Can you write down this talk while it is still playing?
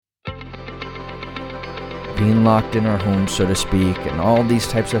being locked in our homes, so to speak, and all these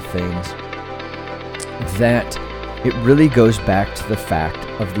types of things, that it really goes back to the fact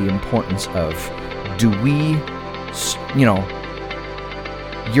of the importance of, do we,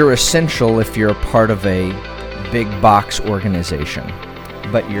 you're essential if you're a part of a big box organization,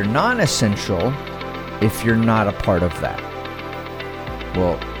 but you're non-essential if you're not a part of that.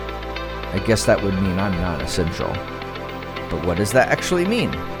 Well, I guess that would mean I'm not essential. But what does that actually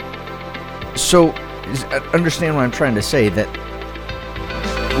mean? So, understand what I'm trying to say, that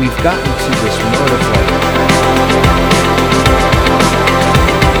we've gotten to this mode of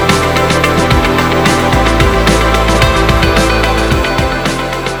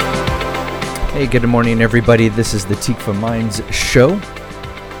Hey, good morning, everybody. This is the Tikva Minds Show.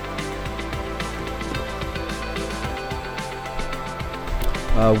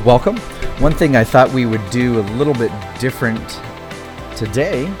 Welcome. One thing I thought we would do a little bit different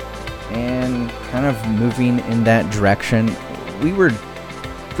today, and kind of moving in that direction, we were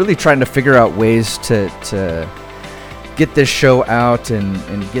really trying to figure out ways to get this show out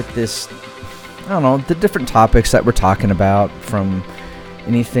and get this, the different topics that we're talking about, from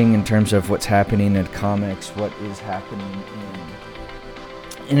anything in terms of what's happening in comics, what is happening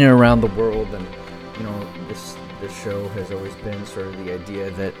in and around the world. And this show has always been sort of the idea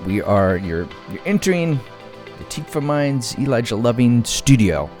that you're entering the Tikva Minds Elijah Loving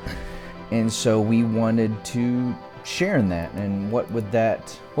studio, and so we wanted to share in that, and what would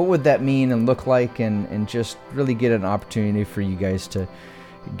that mean and look like, and just really get an opportunity for you guys to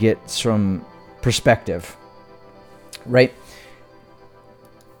get some perspective, right?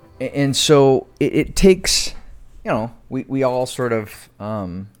 And so it takes, we all sort of,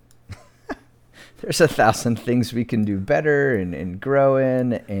 there's 1,000 things we can do better and grow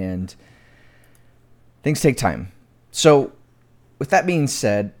in, and things take time. So with that being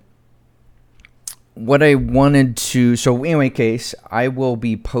said, what I wanted to, so in any case, I will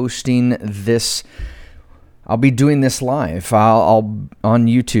be posting this, I'll be doing this live. I'll on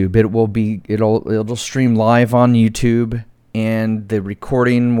YouTube. It'll stream live on YouTube, and the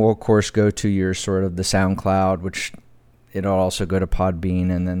recording will of course go to your sort of the SoundCloud, which it'll also go to Podbean,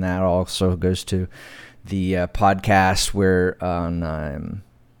 and then that also goes to the podcast where on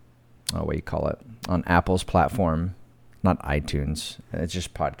what do you call it, on Apple's platform, not iTunes. It's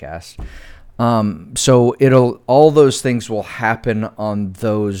just podcast. So all those things will happen on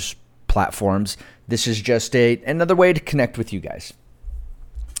those platforms. This is just another way to connect with you guys,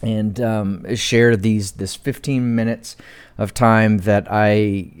 and share this 15 minutes of time that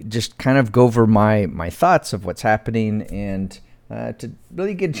I just kind of go over my thoughts of what's happening, and to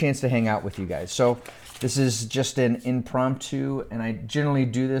really get a chance to hang out with you guys. So this is just an impromptu, and I generally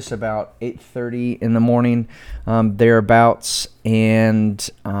do this about 8:30 in the morning, thereabouts, and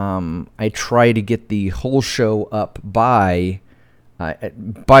I try to get the whole show up by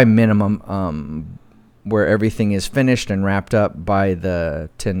minimum, where everything is finished and wrapped up by the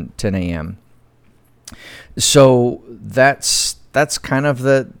 10 a.m. So that's kind of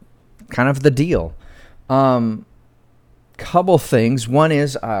the deal. Couple things. One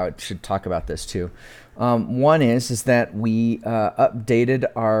is, I should talk about this too. One is that we updated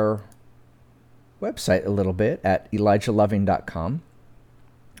our website a little bit at ElijahLoving.com.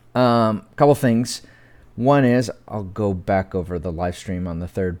 Couple things. One is, I'll go back over the live stream on the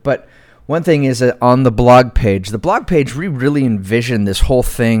 3rd, but one thing is that on the blog page, we really envision this whole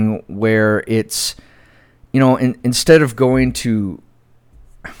thing where it's, instead of going to,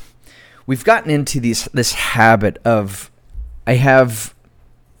 we've gotten into this habit of, I have,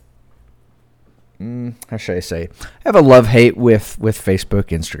 how should I say? I have a love-hate with Facebook,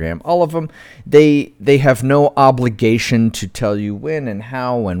 Instagram, all of them. They have no obligation to tell you when and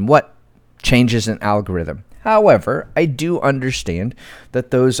how and what changes an algorithm. However, I do understand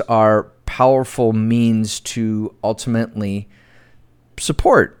that those are powerful means to ultimately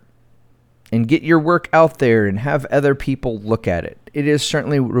support and get your work out there and have other people look at it. It is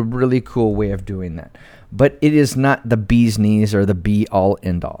certainly a really cool way of doing that. But it is not the bee's knees or the be-all,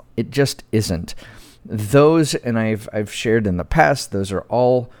 end-all. It just isn't. Those, and I've shared in the past, those are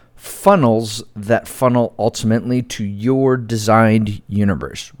all funnels that funnel ultimately to your designed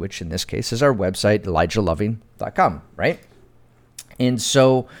universe, which in this case is our website, ElijahLoving.com, right? And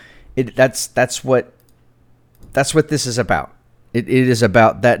so that's what this is about. It is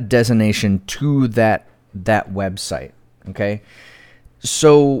about that designation to that website, okay?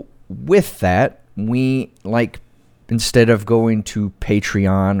 So with that, we, instead of going to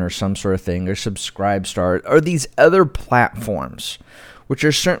Patreon or some sort of thing, or Subscribestar, or these other platforms, which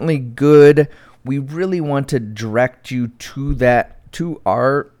are certainly good, we really want to direct you to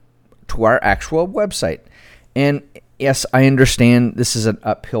to our actual website. And yes, I understand this is an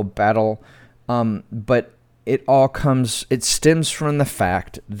uphill battle, but it stems from the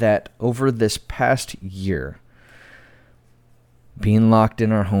fact that over this past year, being locked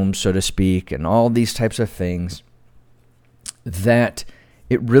in our homes, so to speak, and all these types of things, that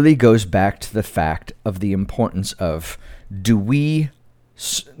it really goes back to the fact of the importance of,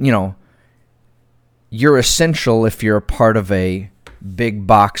 you're essential if you're a part of a big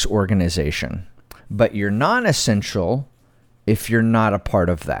box organization, but you're non-essential if you're not a part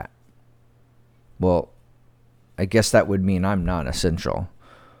of that. Well, I guess that would mean I'm non-essential.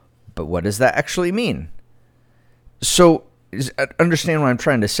 But what does that actually mean? So, understand what I'm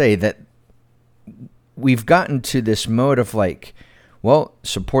trying to say, that we've gotten to this mode of like, well,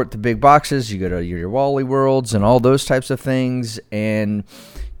 support the big boxes. You go to your Wally Worlds and all those types of things, and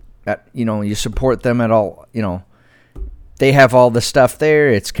you support them at all. They have all the stuff there.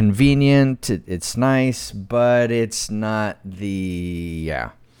 It's convenient. It's nice, but it's not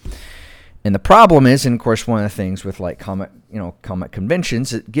And the problem is, and of course, one of the things with like comic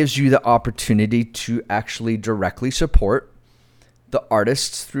conventions, it gives you the opportunity to actually directly support the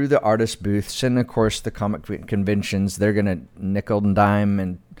artists through the artist booths, and of course the comic conventions, they're gonna nickel and dime,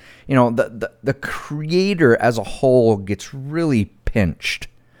 and the creator as a whole gets really pinched.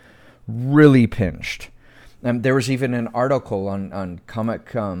 There was even an article on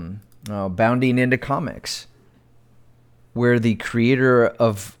comic bounding into comics, where the creator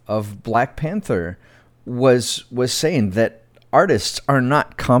of Black Panther was saying that artists are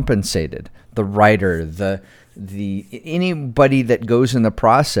not compensated. The writer, the anybody that goes in the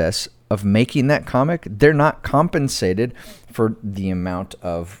process of making that comic, they're not compensated for the amount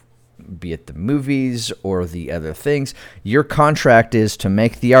of, be it the movies or the other things. Your contract is to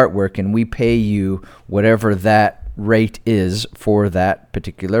make the artwork, and we pay you whatever that rate is for that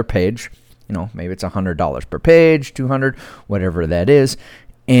particular page. Maybe it's $100 per page, $200, whatever that is,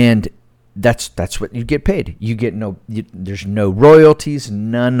 and that's what you get paid. You get there's no royalties,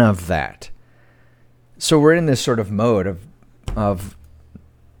 none of that. So we're in this sort of mode of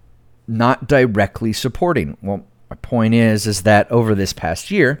not directly supporting. Well, my point is that over this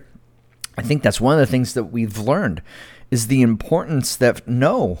past year, I think that's one of the things that we've learned is the importance that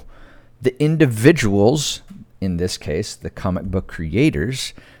the individuals, in this case, the comic book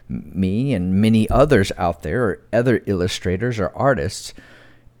creators, me and many others out there, or other illustrators or artists,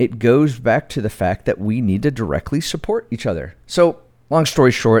 it goes back to the fact that we need to directly support each other. So, long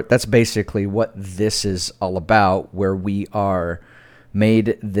story short, that's basically what this is all about, where we are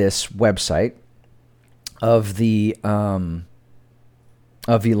made this website of the of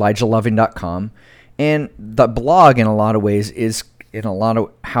ElijahLoving.com, and the blog in a lot of ways is, in a lot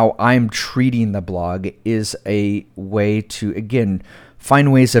of how I'm treating the blog, is a way to, again,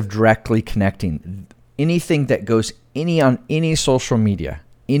 find ways of directly connecting anything that goes on any social media,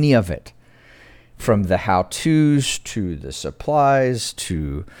 any of it, from the how-tos to the supplies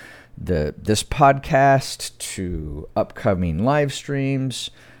to this podcast to upcoming live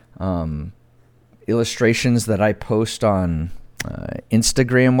streams, illustrations that I post on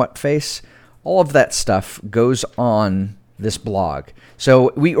Instagram, Whatface, all of that stuff goes on this blog.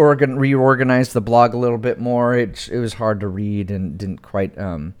 So we reorganized the blog a little bit more. It was hard to read and didn't quite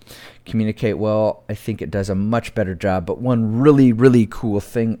communicate well. I think it does a much better job. But one really, really cool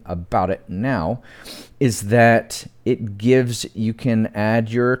thing about it now is that you can add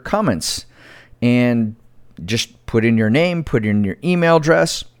your comments and just put in your name, put in your email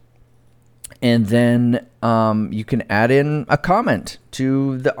address, and then you can add in a comment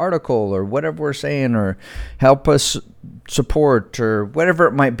to the article or whatever we're saying, or help us support or whatever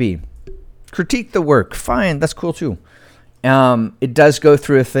it might be. Critique the work. Fine, that's cool too. It does go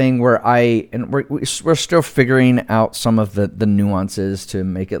through a thing where we're still figuring out some of the nuances to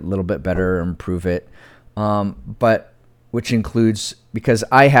make it a little bit better, improve it. But which includes, because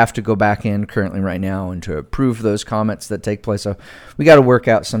I have to go back in currently right now and to approve those comments that take place. So we got to work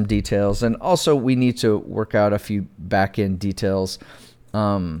out some details, and also we need to work out a few back end details,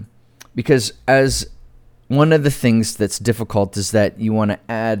 because as one of the things that's difficult is that you want to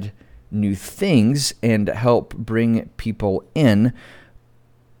add new things and help bring people in,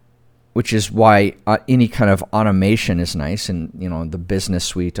 which is why any kind of automation is nice. And the business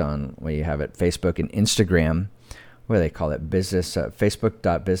suite on where you have it, Facebook and Instagram. What do they call it? Business,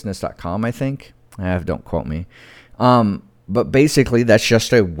 facebook.business.com, I think. Don't quote me. But basically, that's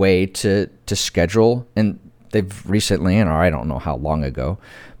just a way to schedule. And they've recently, or I don't know how long ago,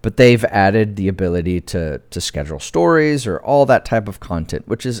 but they've added the ability to schedule stories or all that type of content,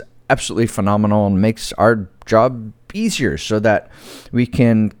 which is absolutely phenomenal and makes our job easier so that we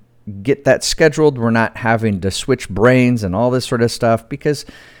can get that scheduled. We're not having to switch brains and all this sort of stuff because,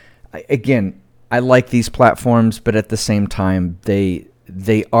 again, I like these platforms, but at the same time, they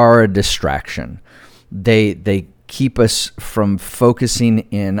are a distraction. They keep us from focusing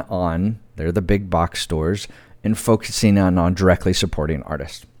in on, they're the big box stores, and focusing on directly supporting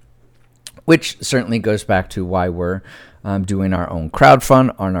artists, which certainly goes back to why we're doing our own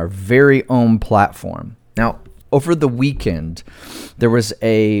crowdfund on our very own platform. Now, over the weekend,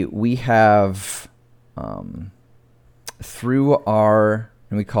 we have through our,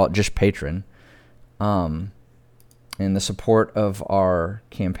 and we call it just Patreon, in the support of our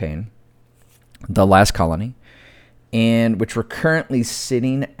campaign, The Last Colony, and which we're currently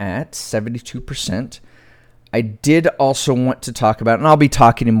sitting at 72%. I did also want to talk about, and I'll be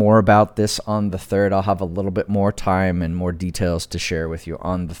talking more about this on the 3rd. I'll have a little bit more time and more details to share with you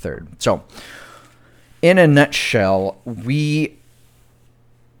on the 3rd. So, in a nutshell, when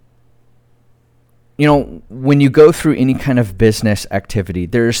you go through any kind of business activity,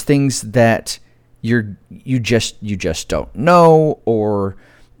 there's things that you just don't know, or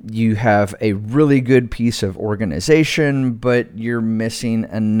you have a really good piece of organization, but you're missing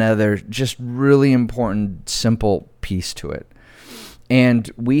another just really important, simple piece to it. And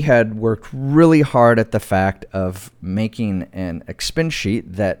we had worked really hard at the fact of making an expense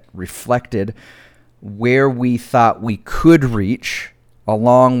sheet that reflected where we thought we could reach,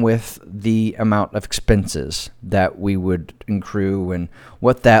 along with the amount of expenses that we would accrue and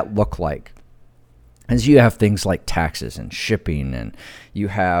what that looked like. As you have things like taxes and shipping, and you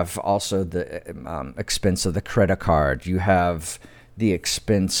have also the expense of the credit card. You have the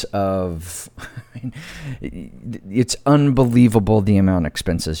expense of, it's unbelievable the amount of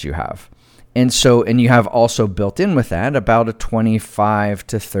expenses you have. And you have also built in with that about a 25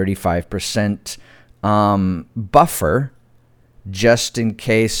 to 35% buffer, just in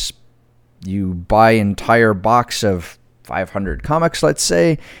case you buy an entire box of 500 comics, let's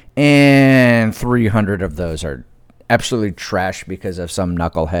say, and 300 of those are absolutely trash because of some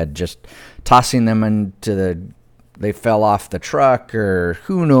knucklehead just tossing them they fell off the truck, or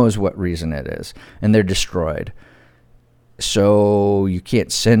who knows what reason it is, and they're destroyed. So you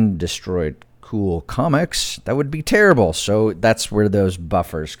can't send destroyed cool comics. That would be terrible. So that's where those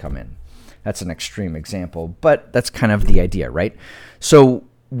buffers come in. That's an extreme example, but that's kind of the idea, right? So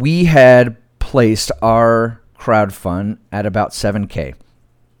we had placed our crowdfund at about $7,000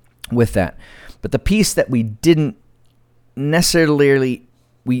 with that. But the piece that we didn't necessarily,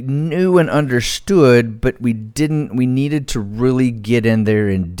 we knew and understood, but we needed to really get in there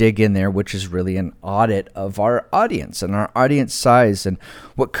and dig in there, which is really an audit of our audience and our audience size and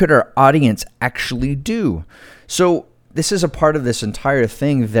what could our audience actually do. So this is a part of this entire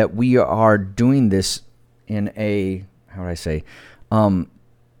thing that we are doing this in a, how would I say,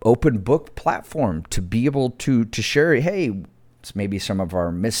 open book platform to be able to share, hey, it's maybe some of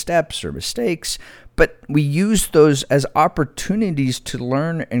our missteps or mistakes, but we use those as opportunities to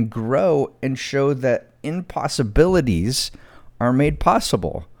learn and grow and show that impossibilities are made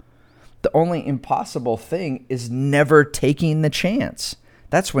possible. The only impossible thing is never taking the chance.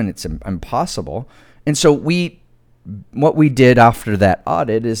 That's when it's impossible. And so what we did after that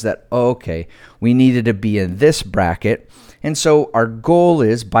audit is that, okay, we needed to be in this bracket. And so our goal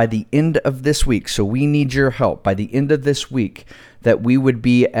is by the end of this week, so we need your help, by the end of this week, that we would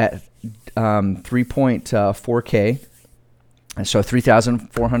be at $3.4K, so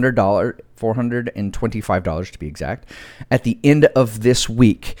 $3,425 to be exact, at the end of this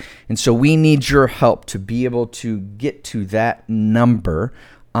week. And so we need your help to be able to get to that number,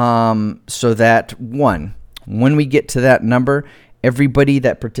 so that, one, when we get to that number, everybody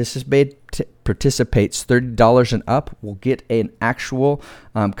that participates $30 and up will get an actual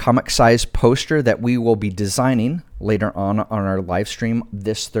comic size poster that we will be designing later on our live stream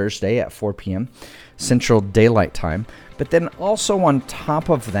this Thursday at 4 p.m. Central Daylight Time. But then also on top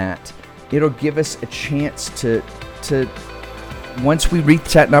of that, it'll give us a chance to once we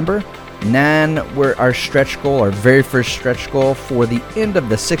reach that number, we're our stretch goal, our very first stretch goal for the end of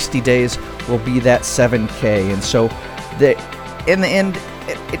the 60 days will be that $7,000. And so in the end,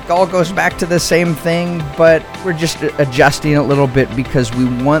 it all goes back to the same thing, but we're just adjusting a little bit because we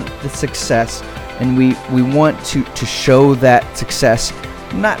want the success, and we want to show that success,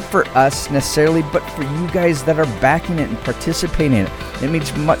 not for us necessarily, but for you guys that are backing it and participating in it. It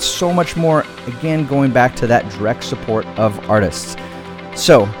means so much more, again, going back to that direct support of artists.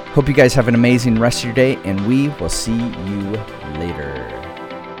 So, hope you guys have an amazing rest of your day, and we will see you later.